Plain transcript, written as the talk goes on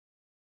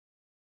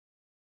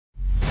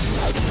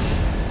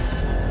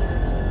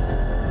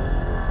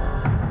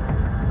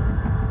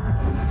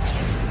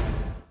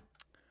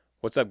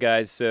What's up,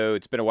 guys? So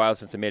it's been a while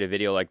since I made a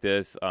video like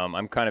this.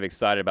 I'm kind of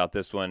excited about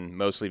this one,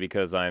 mostly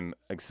because I'm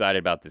excited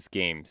about this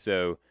game.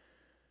 So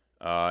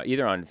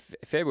either on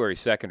February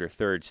 2nd or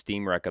 3rd,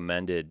 Steam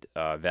recommended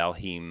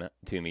Valheim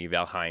to me,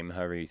 Valheim,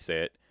 however you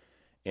say it.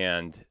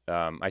 And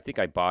I think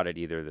I bought it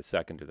either the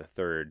 2nd or the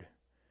 3rd.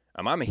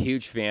 I'm a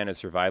huge fan of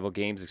survival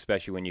games,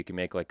 especially when you can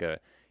make like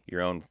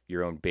your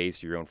own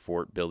base, your own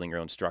fort, building your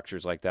own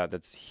structures like that.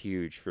 That's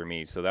huge for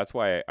me. So that's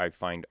why I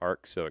find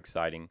Ark so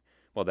exciting.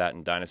 Well, that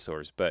and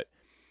dinosaurs, but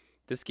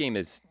this game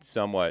is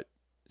somewhat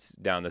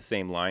down the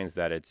same lines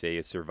that it's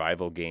a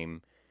survival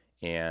game,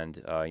 and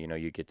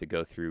you get to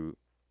go through.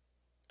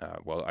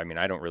 Well, I mean,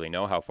 I don't really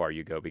know how far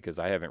you go because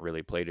I haven't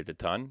really played it a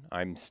ton.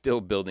 I'm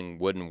still building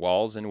wooden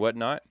walls and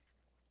whatnot,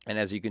 and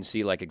as you can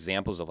see, like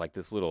examples of like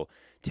this little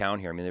town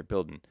here. I mean, they're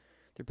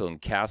building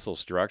castle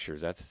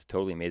structures. That's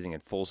totally amazing,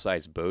 and full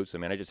size boats. I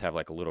mean, I just have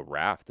like a little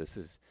raft.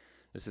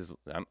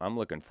 I'm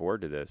looking forward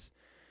to this.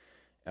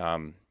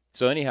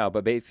 So anyhow,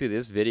 but basically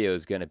this video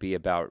is going to be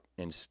about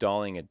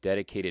installing a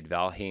dedicated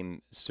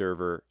Valheim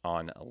server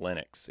on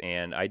Linux.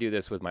 And I do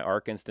this with my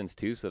Ark instance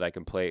too, so that I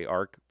can play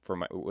Ark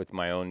with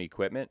my own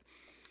equipment.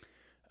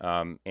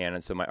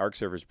 And so my Ark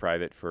server is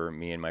private for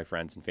me and my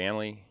friends and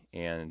family.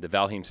 And the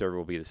Valheim server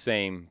will be the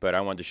same, but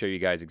I wanted to show you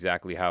guys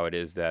exactly how it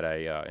is that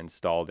I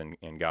installed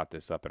and got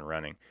this up and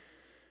running.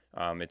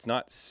 It's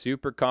not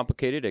super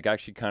complicated. It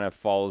actually kind of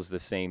follows the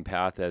same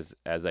path as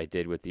I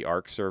did with the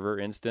Ark server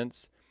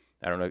instance.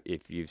 I don't know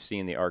if you've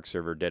seen the Ark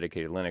server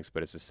dedicated Linux,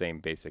 but it's the same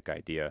basic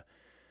idea.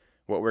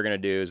 What we're going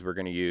to do is we're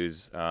going to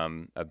use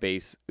a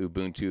base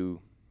Ubuntu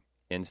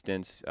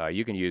instance.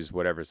 You can use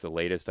whatever's the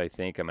latest, I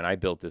think. I mean, I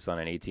built this on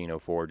an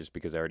 1804 just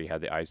because I already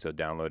had the ISO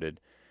downloaded.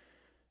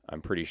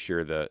 I'm pretty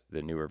sure the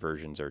newer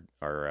versions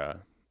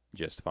are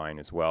just fine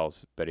as well.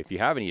 But if you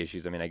have any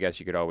issues, I mean, I guess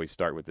you could always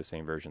start with the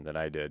same version that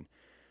I did.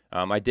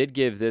 I did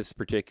give this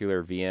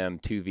particular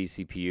VM 2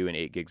 vCPU and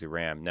 8 gigs of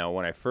RAM. Now,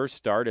 when I first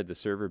started the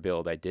server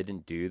build, I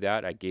didn't do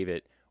that. I gave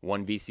it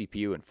 1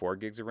 vCPU and 4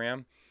 gigs of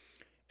RAM.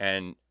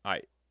 And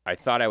I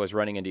thought I was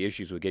running into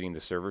issues with getting the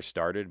server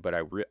started, but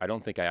I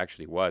don't think I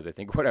actually was. I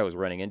think what I was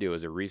running into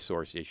was a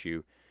resource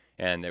issue,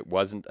 and it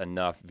wasn't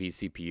enough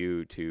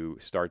vCPU to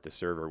start the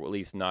server, or at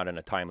least not in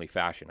a timely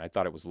fashion. I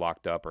thought it was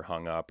locked up or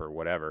hung up or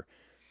whatever.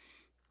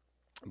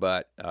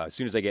 But as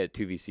soon as I get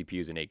 2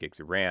 vCPUs and 8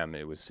 gigs of RAM,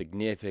 it was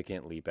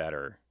significantly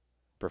better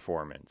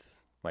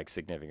performance, like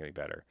significantly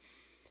better.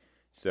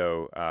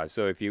 So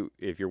if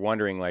you're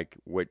wondering like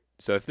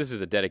so if this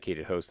is a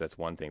dedicated host, that's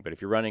one thing. But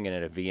if you're running it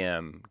in a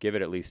VM, give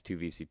it at least 2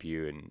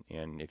 vCPU,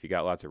 and if you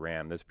got lots of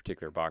RAM, this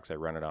particular box I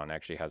run it on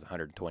actually has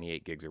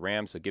 128 gigs of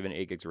RAM. So giving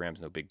 8 gigs of RAM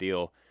is no big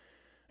deal.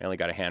 I only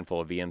got a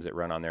handful of VMs that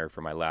run on there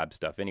for my lab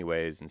stuff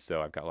anyways, and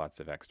so I've got lots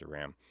of extra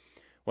RAM.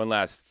 One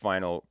last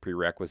final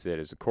prerequisite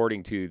is,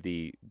 according to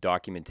the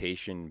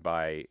documentation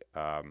by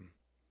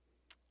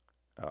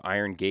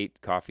Iron Gate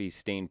Coffee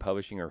Stain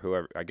Publishing, or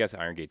whoever, I guess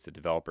Iron Gate's the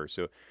developer.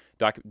 So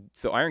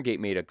Iron Gate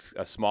made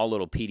a small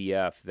little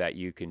PDF that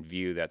you can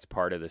view that's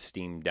part of the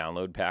Steam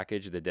download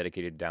package, the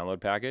dedicated download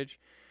package.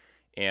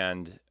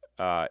 And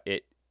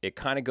it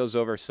kind of goes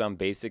over some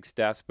basic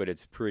steps, but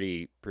it's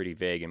pretty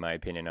vague in my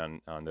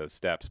opinion on those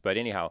steps. But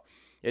anyhow,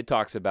 it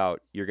talks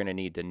about you're going to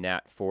need to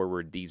NAT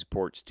forward these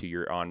ports to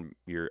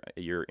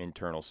your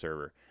internal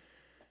server.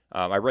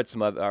 I read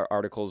some other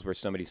articles where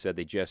somebody said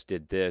they just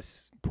did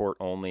this port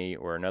only,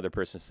 or another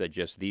person said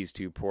just these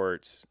 2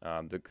 ports.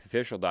 The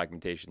official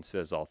documentation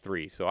says all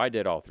 3, so I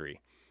did all 3.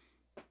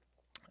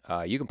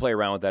 You can play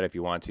around with that if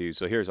you want to.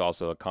 So here's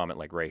also a comment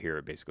like right here.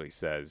 It basically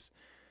says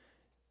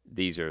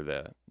these are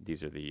the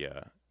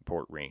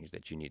port range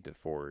that you need to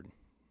forward.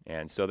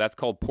 And so that's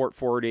called port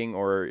forwarding,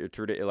 or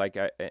like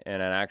in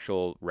an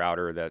actual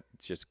router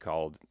that's just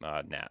called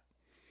NAT.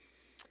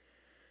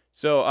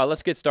 So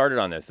let's get started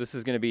on this. This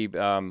is going to be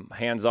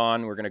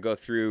hands-on. We're going to go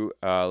through.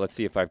 Let's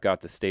see if I've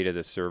got the state of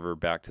the server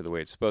back to the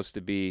way it's supposed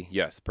to be.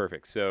 Yes,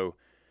 perfect. So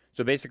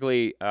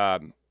basically,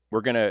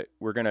 we're gonna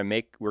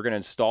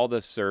install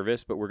the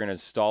service, but we're gonna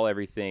install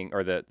everything,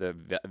 or the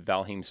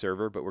Valheim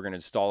server, but we're gonna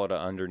install it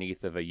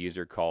underneath of a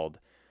user called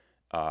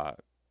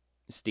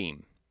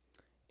Steam.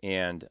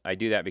 And I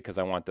do that because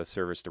I want the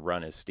service to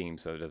run as Steam,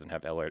 so it doesn't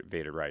have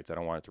elevated rights. I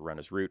don't want it to run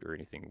as root or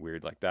anything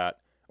weird like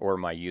that, or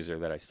my user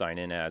that I sign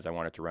in as. I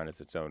want it to run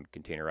as its own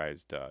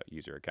containerized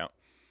user account.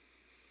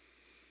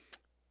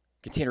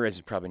 Containerized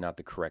is probably not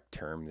the correct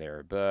term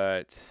there,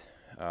 but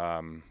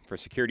for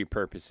security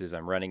purposes,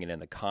 I'm running it in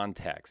the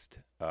context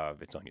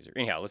of its own user.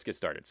 Anyhow, let's get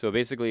started. So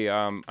basically,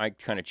 I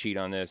kind of cheat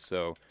on this.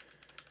 So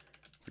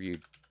for you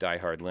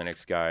diehard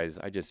Linux guys,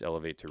 I just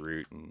elevate to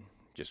root and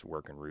just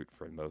work in root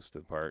for most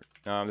of the part.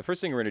 The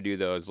first thing we're going to do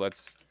though is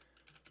let's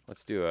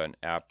do an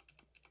app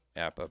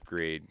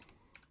upgrade,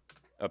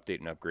 update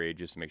and upgrade,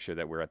 just to make sure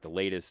that we're at the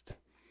latest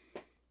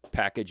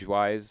package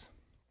wise.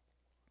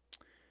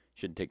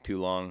 Shouldn't take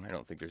too long. I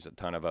don't think there's a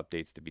ton of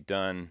updates to be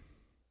done.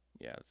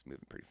 Yeah, it's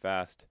moving pretty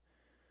fast.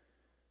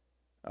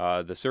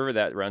 The server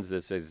that runs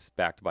this is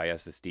backed by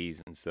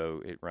SSDs, and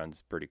so it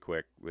runs pretty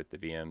quick with the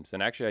VMs.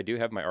 And actually, I do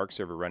have my Arc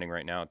server running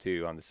right now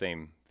too on the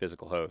same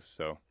physical host,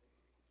 so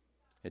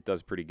it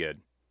does pretty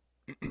good.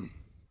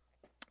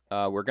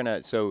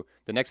 So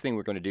the next thing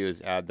we're gonna do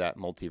is add that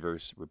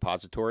Multiverse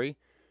Repository,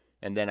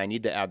 and then I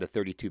need to add the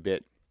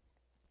 32-bit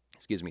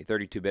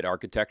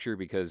architecture,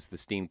 because the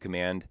Steam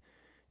command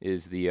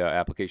is the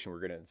application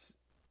we're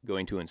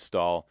going to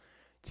install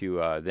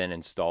to then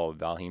install a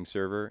Valheim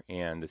server,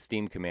 and the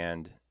Steam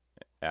command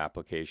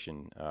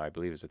application I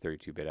believe is a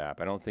 32-bit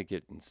app. I don't think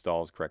it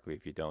installs correctly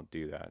if you don't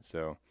do that.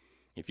 So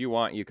if you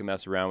want, you can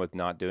mess around with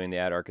not doing the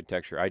add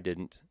architecture. I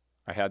didn't.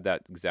 I had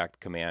that exact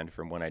command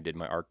from when I did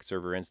my Arc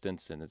server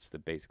instance, and it's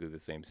basically the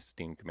same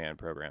Steam command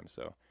program.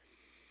 So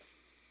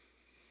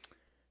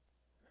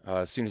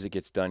as soon as it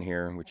gets done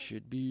here, which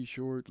should be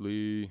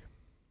shortly.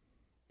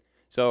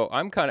 So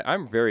I'm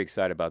very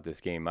excited about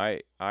this game.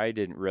 I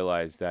didn't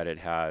realize that it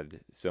had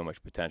so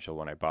much potential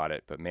when I bought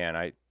it, but man,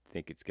 I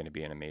think it's going to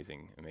be an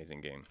amazing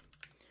game.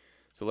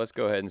 So let's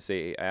go ahead and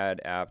say add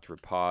apt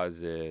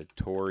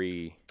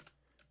repository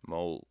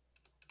multiverse.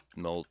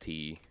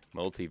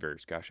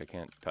 Gosh, I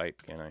can't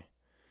type, can I?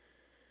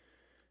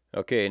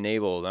 Okay,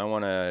 enabled. I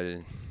want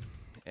to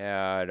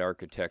add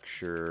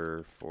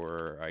architecture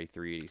for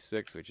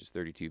i386, which is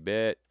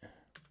 32-bit.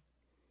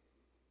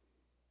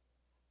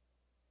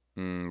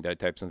 Did I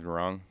type something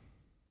wrong?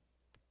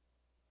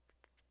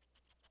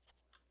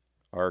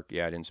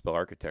 Yeah, I didn't spell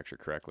architecture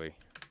correctly.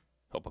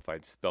 Hope if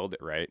I'd spelled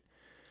it right.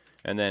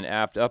 And then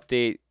apt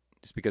update,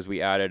 just because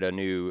we added a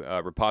new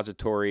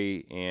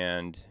repository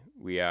and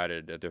we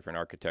added a different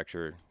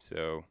architecture,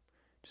 so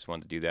just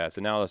wanted to do that.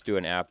 So now let's do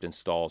an apt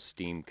install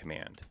Steam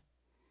command.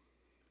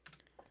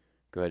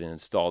 Go ahead and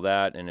install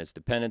that and its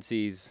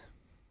dependencies.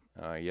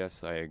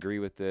 Yes, I agree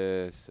with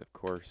this, of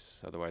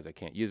course, otherwise I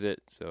can't use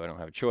it, so I don't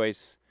have a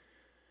choice.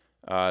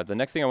 The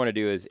next thing I want to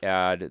do is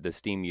add the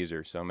Steam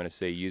user. So I'm going to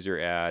say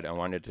user add. I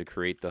wanted to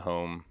create the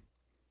home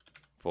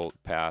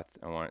path.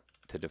 I want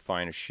to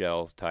define a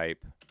shell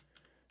type,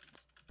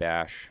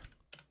 bash,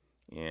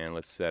 and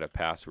let's set a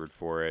password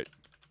for it.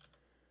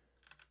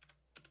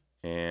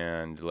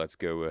 And let's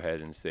go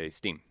ahead and say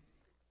Steam.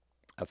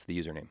 That's the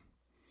username.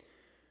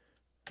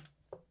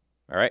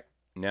 All right.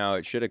 Now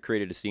it should have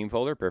created a Steam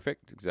folder.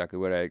 Perfect. Exactly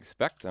what I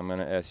expect. I'm going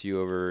to SU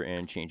over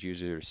and change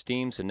user to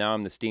Steam. So now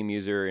I'm the Steam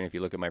user, and if you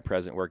look at my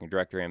present working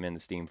directory, I'm in the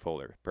Steam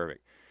folder.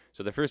 Perfect.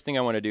 So the first thing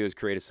I want to do is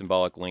create a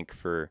symbolic link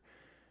for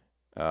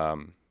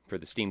the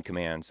Steam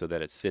command so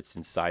that it sits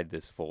inside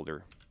this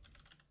folder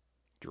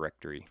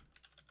directory,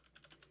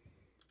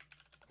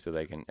 so that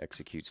I can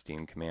execute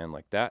Steam command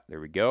like that.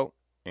 There we go.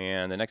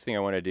 And the next thing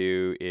I want to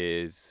do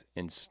is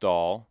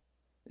install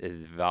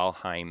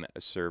Valheim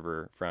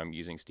server from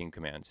using Steam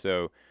command.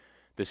 So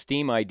the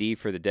Steam ID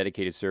for the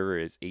dedicated server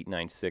is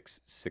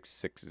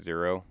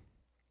 896660.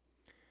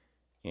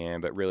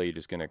 But really you're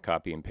just going to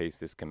copy and paste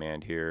this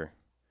command here.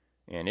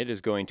 And it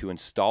is going to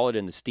install it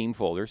in the Steam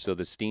folder. So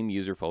the Steam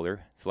user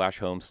folder,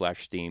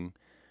 /home/Steam,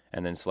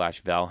 and then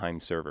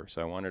 /Valheim server.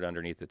 So I want it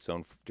underneath its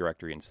own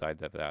directory inside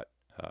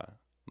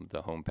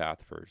the home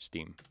path for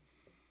Steam.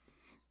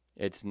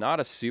 It's not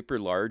a super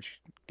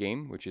large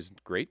game, which is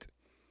great.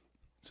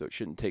 So it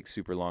shouldn't take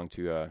super long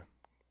to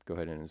go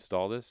ahead and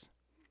install this.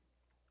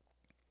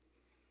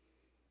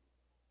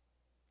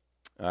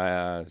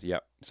 Yeah,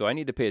 so I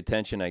need to pay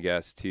attention, I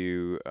guess,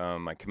 to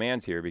my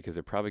commands here, because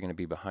they're probably going to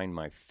be behind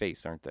my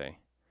face, aren't they?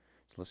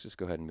 So let's just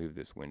go ahead and move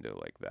this window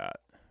like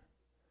that,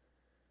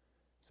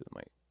 so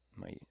that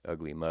my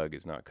ugly mug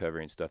is not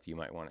covering stuff that you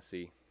might want to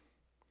see.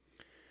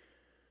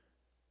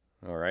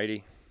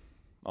 Alrighty,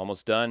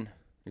 almost done.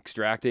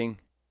 Extracting,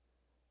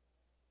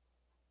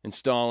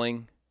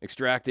 installing,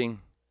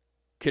 extracting,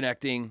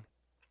 connecting.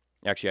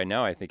 Actually,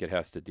 now I think it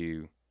has to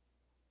do.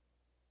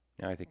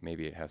 Now I think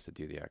maybe it has to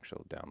do the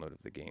actual download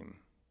of the game.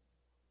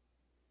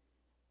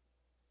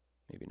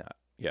 Maybe not.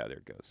 Yeah, there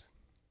it goes.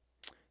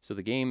 So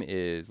the game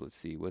is, let's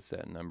see, what's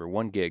that number?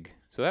 1 gig.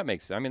 So that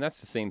makes, I mean,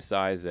 that's the same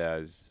size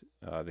as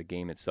the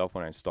game itself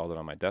when I installed it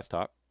on my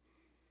desktop.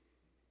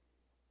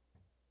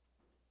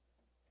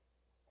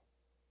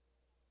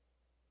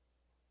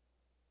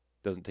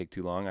 Doesn't take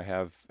too long. I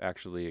have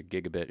actually a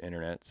gigabit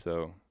internet,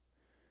 so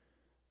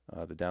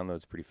the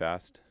download's pretty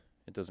fast.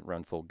 It doesn't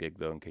run full gig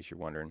though, in case you're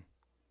wondering.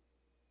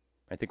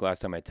 I think last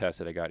time I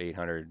tested, I got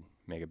 800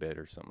 megabit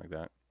or something like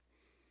that.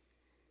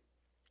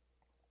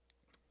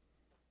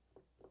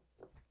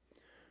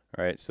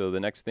 All right, so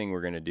the next thing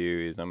we're going to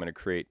do is I'm going to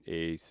create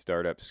a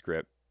startup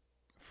script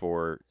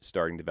for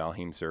starting the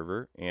Valheim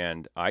server.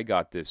 And I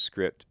got this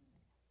script,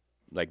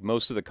 like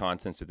most of the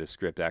contents of this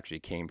script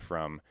actually came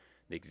from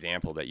the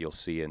example that you'll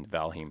see in the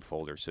Valheim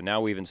folder. So now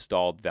we've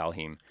installed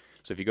Valheim.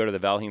 So if you go to the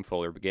Valheim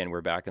folder, again,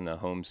 we're back in the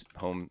home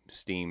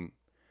Steam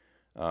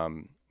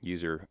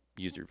user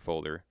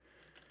folder.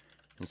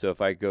 And so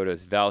if I go to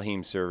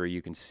Valheim server,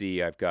 you can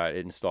see I've got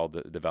it installed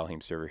the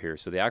Valheim server here.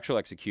 So the actual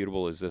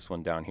executable is this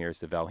one down here. It's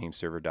the Valheim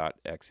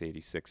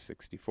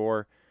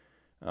server.x8664.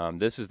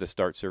 This is the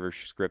start server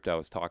script I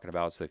was talking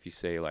about. So if you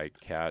say like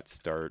cat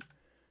start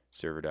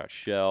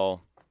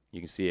server.shell.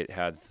 You can see it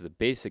has the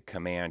basic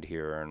command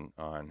here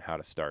on how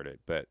to start it,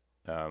 but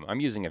I'm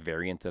using a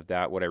variant of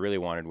that. What I really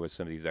wanted was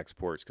some of these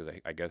exports because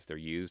I guess they're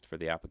used for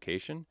the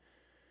application.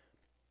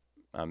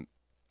 To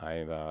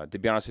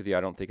be honest with you,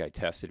 I don't think I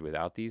tested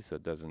without these, so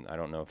I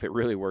don't know if it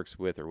really works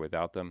with or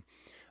without them.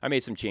 I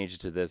made some changes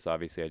to this.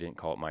 Obviously, I didn't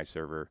call it my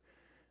server.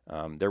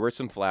 There were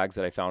some flags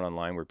that I found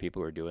online where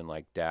people were doing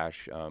like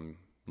dash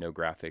no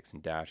graphics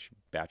and dash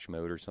batch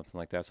mode or something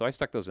like that. So I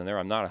stuck those in there.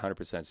 I'm not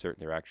 100% certain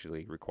they're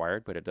actually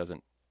required, but it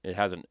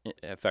hasn't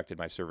affected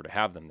my server to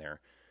have them there.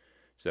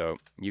 So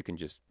you can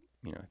just,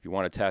 if you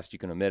want to test, you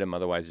can omit them.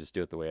 Otherwise, just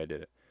do it the way I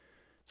did it.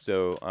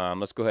 So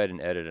let's go ahead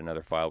and edit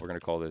another file. We're going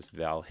to call this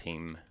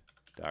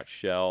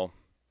valhem.shell.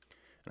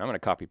 And I'm going to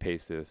copy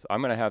paste this.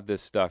 I'm going to have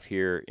this stuff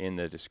here in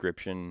the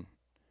description.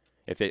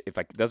 If it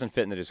doesn't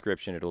fit in the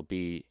description, it'll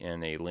be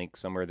in a link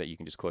somewhere that you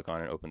can just click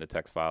on and open the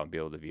text file and be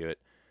able to view it.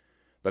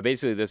 But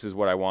basically, this is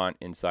what I want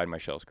inside my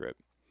shell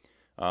script.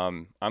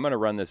 I'm going to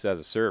run this as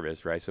a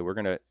service, right? So we're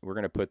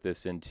gonna put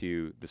this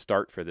into the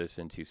start for this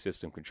into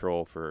system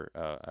control for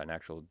an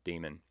actual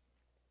daemon.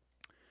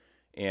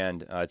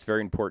 And it's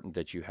very important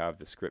that you have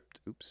the script.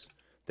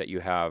 That you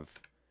have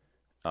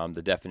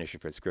the definition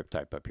for the script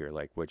type up here,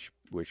 like which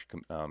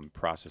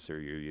processor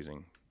you're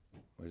using.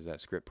 What is that,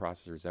 script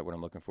processor? Is that what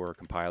I'm looking for?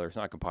 Compiler? It's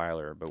not a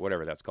compiler, but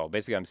whatever that's called.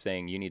 Basically, I'm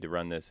saying you need to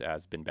run this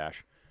as bin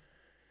bash.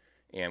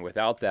 And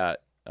without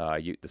that,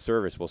 the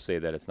service will say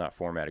that it's not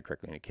formatted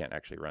correctly and it can't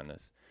actually run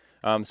this.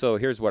 So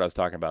here's what I was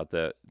talking about,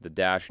 the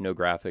dash no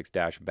graphics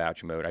dash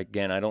batch mode.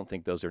 Again, I don't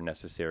think those are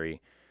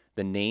necessary.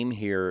 The name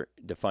here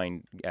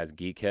defined as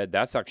Geekhead,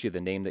 that's actually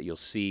the name that you'll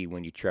see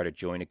when you try to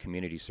join a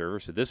community server.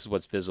 So this is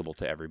what's visible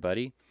to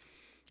everybody.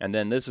 And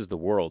then this is the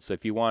world. So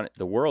if you want,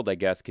 the world, I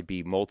guess, could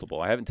be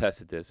multiple. I haven't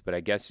tested this, but I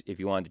guess if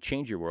you wanted to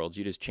change your worlds,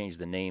 you just change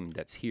the name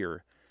that's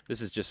here.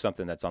 This is just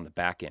something that's on the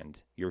back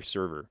end, your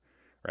server,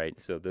 right?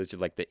 So those are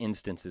like the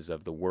instances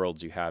of the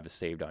worlds you have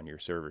saved on your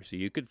server. So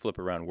you could flip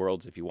around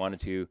worlds if you wanted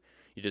to.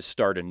 You just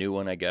start a new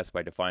one, I guess,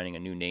 by defining a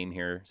new name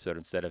here. So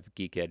instead of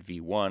Geekhead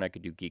V1, I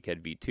could do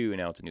Geekhead V2, and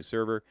now it's a new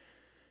server.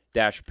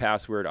 Dash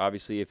password,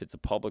 obviously, if it's a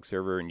public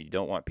server and you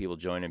don't want people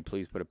joining,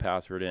 please put a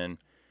password in.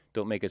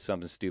 Don't make it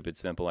something stupid,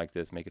 simple like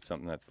this. Make it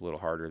something that's a little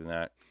harder than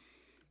that.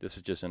 This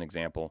is just an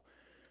example.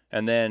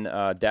 And then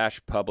dash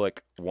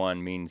public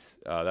 1 means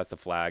that's a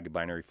flag, a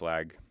binary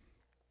flag.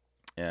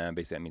 And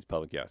basically that means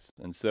public yes.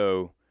 And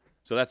so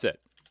that's it.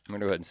 I'm going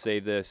to go ahead and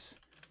save this.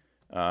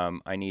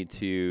 I need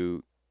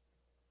to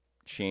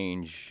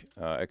change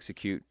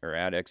execute or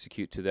add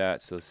execute to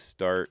that. So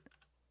start.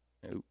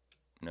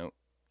 Nope,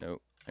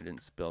 I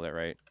didn't spell that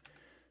right.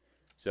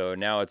 So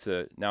now it's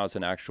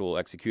an actual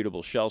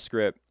executable shell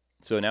script.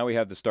 So now we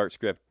have the start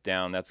script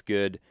down. That's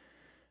good.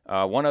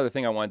 One other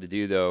thing I wanted to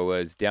do though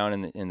was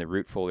down in the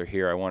root folder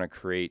here, I want to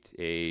create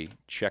a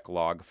check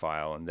log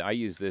file, and I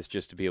use this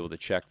just to be able to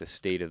check the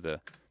state of the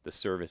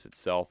service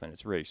itself, and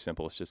it's really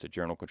simple. It's just a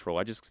journal control.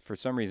 I just, for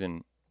some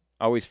reason,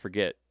 always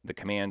forget the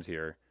commands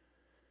here,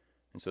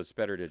 and so it's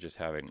better to just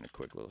have it in a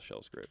quick little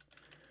shell script.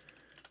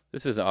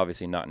 This is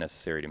obviously not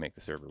necessary to make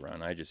the server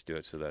run. I just do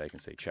it so that I can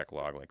say check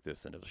log like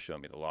this, and it'll show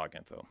me the log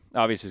info.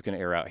 Obviously, it's going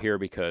to error out here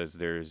because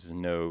there's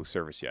no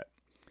service yet.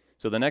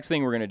 So the next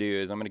thing we're going to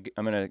do is I'm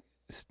going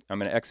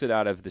to exit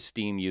out of the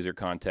Steam user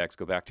context,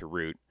 go back to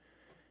root,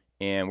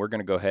 and we're going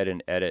to go ahead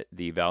and edit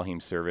the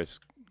Valhem service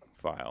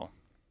file.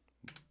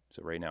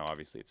 So right now,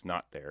 obviously, it's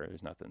not there.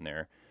 There's nothing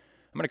there.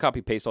 I'm going to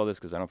copy paste all this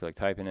because I don't feel like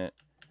typing it.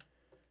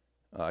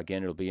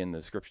 Again, it'll be in the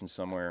description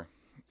somewhere.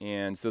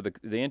 And so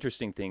the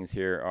interesting things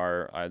here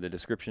are the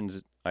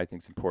descriptions. I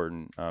think is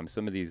important.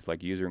 Some of these,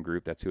 like user and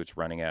group, that's who it's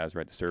running as,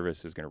 right? The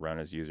service is going to run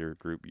as user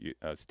group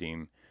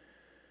Steam.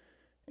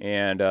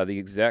 And the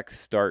exec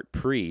start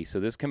pre.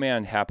 So this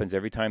command happens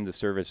every time the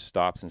service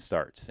stops and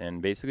starts.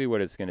 And basically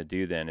what it's going to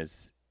do then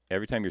is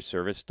every time your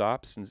service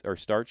stops or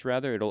starts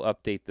rather, it'll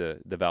update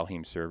the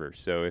Valhem server.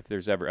 So if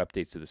there's ever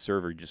updates to the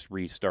server, you just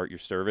restart your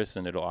service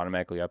and it'll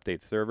automatically update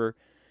the server.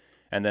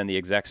 And then the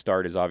exec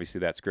start is obviously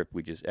that script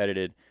we just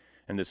edited.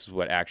 And this is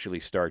what actually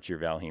starts your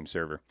Valhem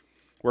server.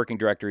 Working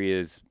directory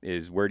is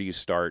where do you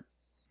start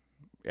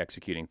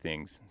executing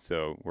things.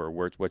 So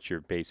what's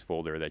your base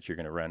folder that you're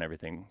going to run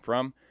everything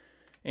from.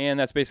 And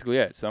that's basically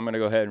it. So I'm going to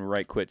go ahead and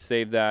right quit,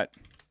 save that.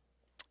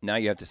 Now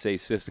you have to say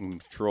system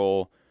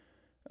control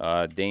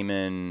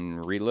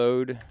daemon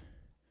reload.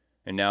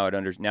 And now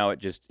it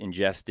just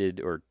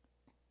ingested or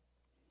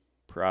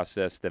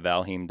processed the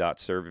Valhem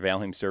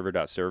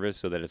server.service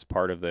so that it's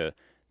part of the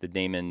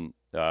daemon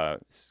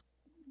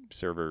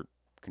server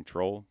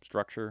control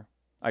structure.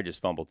 I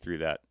just fumbled through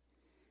that.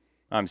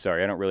 I'm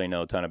sorry, I don't really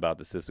know a ton about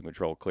the system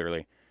control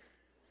clearly.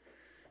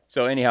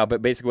 So anyhow,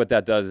 but basically what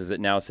that does is it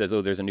now says,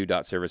 oh, there's a new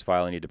 .service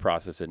file. I need to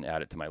process it and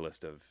add it to my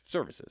list of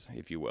services,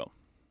 if you will.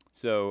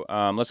 So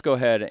let's go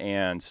ahead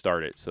and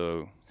start it.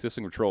 So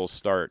system control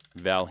start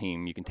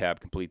Valhem. You can tab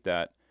complete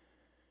that.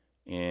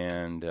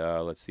 And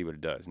let's see what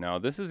it does. Now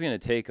this is going to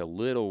take a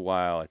little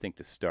while, I think,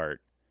 to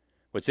start.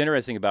 What's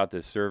interesting about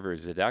this server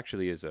is it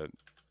actually is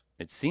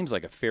it seems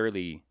like a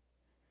fairly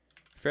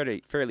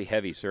fairly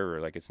heavy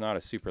server. Like, it's not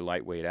a super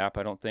lightweight app,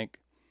 I don't think.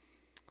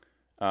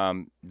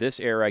 This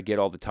error I get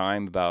all the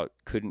time about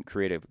couldn't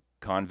create a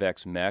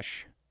convex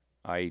mesh.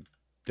 I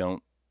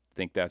don't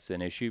think that's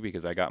an issue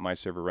because I got my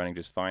server running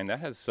just fine. That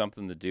has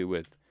something to do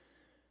with,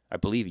 I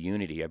believe,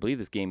 Unity. I believe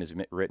this game is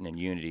written in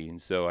Unity,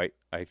 and so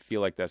I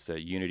feel like that's a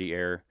Unity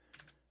error.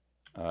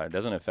 It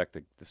doesn't affect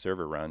the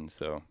server run,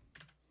 so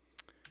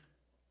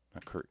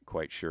not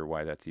quite sure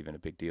why that's even a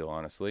big deal,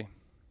 honestly.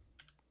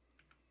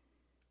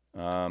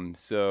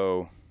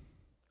 So,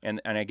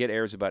 and I get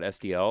errors about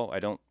SDL. I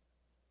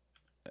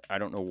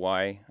don't know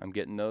why I'm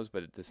getting those,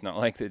 but it's not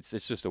like it's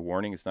just a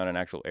warning. It's not an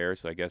actual error,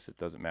 so I guess it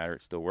doesn't matter.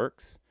 It still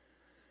works.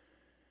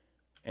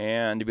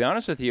 And to be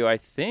honest with you, I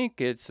think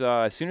it's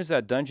as soon as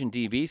that Dungeon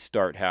DB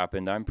start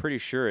happened, I'm pretty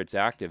sure it's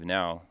active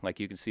now. Like,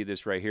 you can see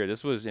this right here.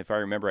 This was, if I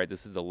remember right,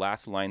 this is the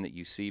last line that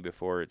you see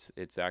before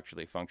it's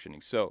actually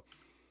functioning. So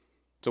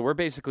we're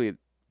basically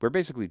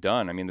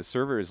done. I mean, the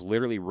server is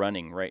literally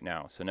running right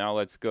now. So now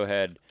let's go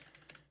ahead,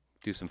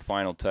 do some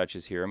final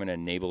touches here. I'm going to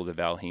enable the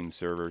Valheim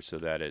server so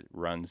that it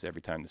runs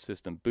every time the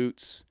system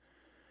boots.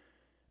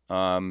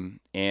 And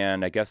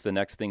I guess the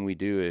next thing we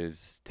do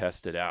is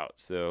test it out.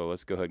 So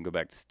let's go ahead and go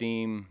back to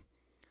Steam.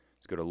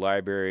 Let's go to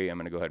library. I'm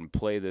going to go ahead and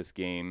play this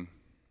game.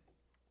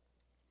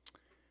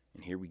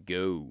 And here we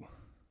go.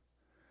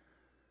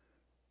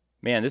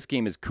 Man, this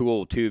game is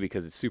cool too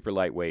because it's super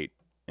lightweight.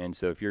 And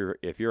so if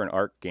you're an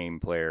Arc game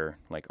player,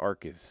 like,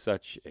 Arc is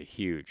such a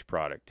huge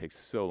product. It takes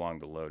so long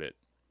to load it.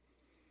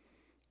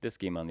 This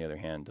game, on the other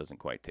hand, doesn't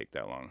quite take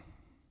that long.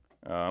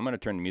 I'm going to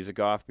turn the music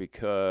off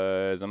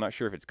because I'm not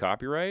sure if it's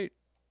copyright,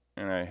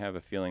 and I have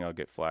a feeling I'll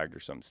get flagged or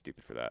something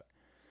stupid for that.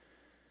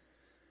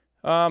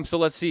 So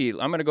let's see.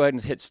 I'm going to go ahead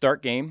and hit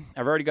start game.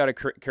 I've already got a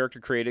character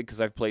created because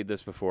I've played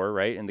this before,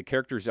 right? And the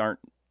characters aren't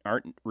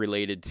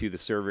related to the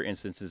server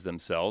instances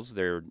themselves.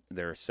 They're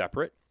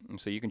separate.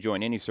 And so you can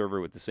join any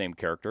server with the same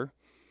character.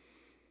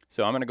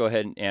 So I'm going to go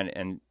ahead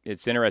and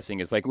it's interesting.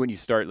 It's like when you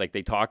start, like,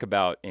 they talk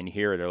about in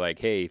here, they're like,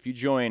 hey, if you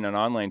join an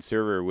online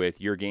server with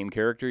your game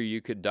character,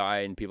 you could die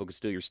and people could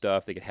steal your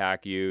stuff. They could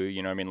hack you.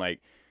 You know what I mean? Like,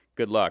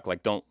 good luck.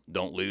 Like, don't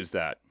lose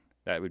that.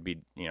 That would be,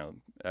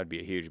 that'd be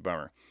a huge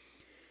bummer.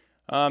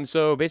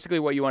 So basically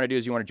what you want to do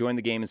is you want to join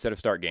the game instead of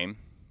start game.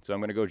 So I'm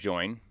going to go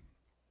join.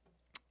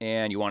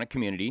 And you want a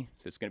community.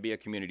 So it's going to be a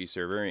community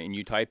server. And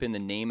you type in the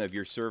name of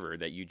your server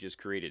that you just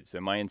created. So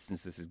in my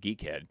instance, this is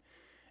Geekhead.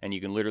 And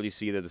you can literally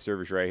see that the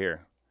server's right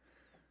here.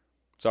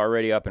 It's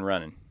already up and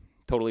running.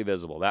 Totally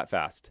visible, that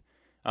fast.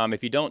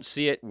 If you don't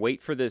see it,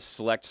 wait for this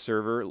select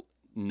server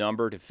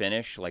number to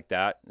finish like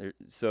that.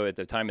 So at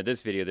the time of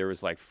this video, there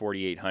was like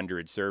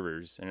 4,800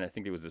 servers. And I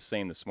think it was the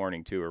same this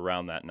morning too,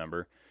 around that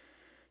number.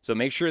 So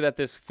make sure that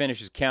this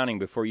finishes counting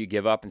before you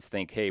give up and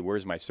think, hey,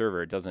 where's my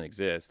server? It doesn't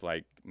exist.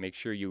 Like, make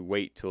sure you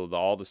wait till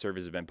all the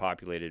servers have been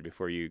populated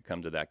before you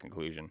come to that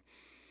conclusion.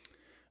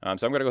 So I'm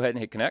going to go ahead and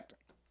hit connect.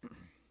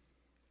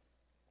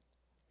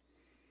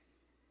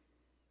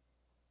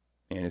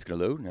 And it's going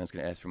to load. Now it's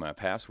going to ask for my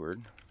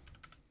password.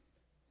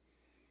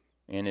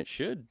 And it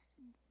should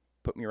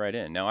put me right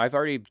in. Now, I've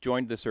already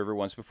joined the server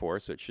once before,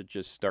 so it should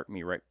just start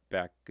me right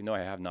back. No, I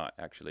have not,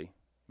 actually.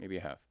 Maybe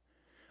I have.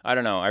 I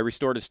don't know. I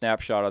restored a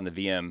snapshot on the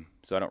VM,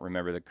 so I don't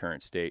remember the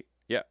current state.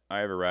 Yeah, I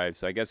have arrived.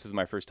 So I guess this is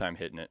my first time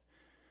hitting it.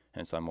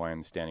 Hence why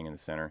I'm standing in the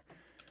center.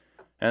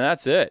 And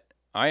that's it.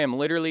 I am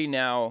literally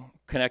now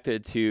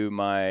connected to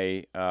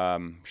my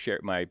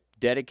my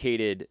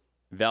dedicated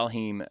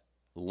Valheim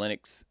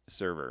Linux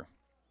server.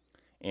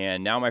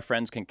 And now my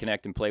friends can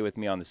connect and play with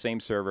me on the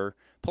same server.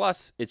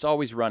 Plus, it's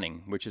always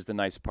running, which is the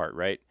nice part,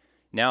 right?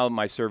 Now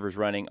my server's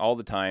running all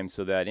the time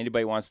so that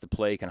anybody who wants to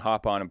play can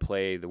hop on and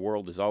play. The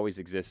world is always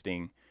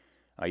existing.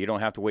 You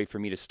don't have to wait for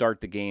me to start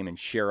the game and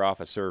share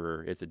off a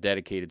server. It's a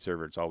dedicated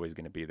server. It's always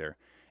going to be there.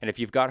 And if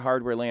you've got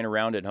hardware laying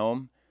around at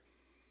home,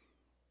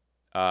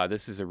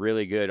 this is a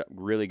really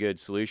good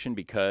solution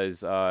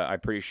because I'm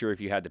pretty sure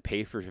if you had to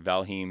pay for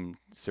Valheim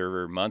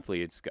server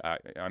monthly,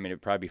 I mean,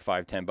 it'd probably be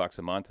 $5-10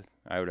 a month.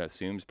 I would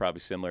assume it's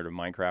probably similar to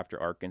Minecraft or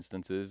Arc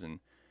instances,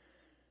 and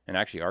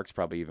actually Arc's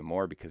probably even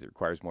more because it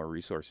requires more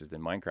resources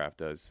than Minecraft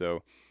does.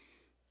 So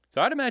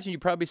I'd imagine you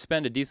probably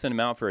spend a decent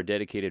amount for a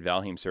dedicated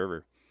Valheim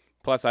server.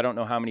 Plus, I don't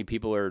know how many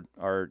people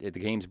are the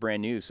game's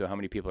brand new, so how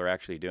many people are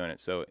actually doing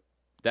it. So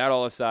that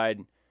all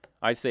aside,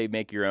 I say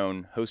make your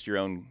own, host your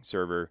own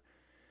server.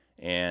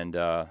 And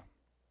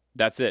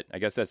that's it. I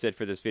guess that's it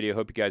for this video.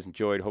 Hope you guys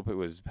enjoyed. Hope it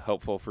was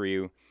helpful for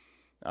you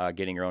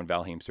getting your own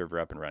Valheim server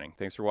up and running.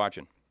 Thanks for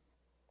watching.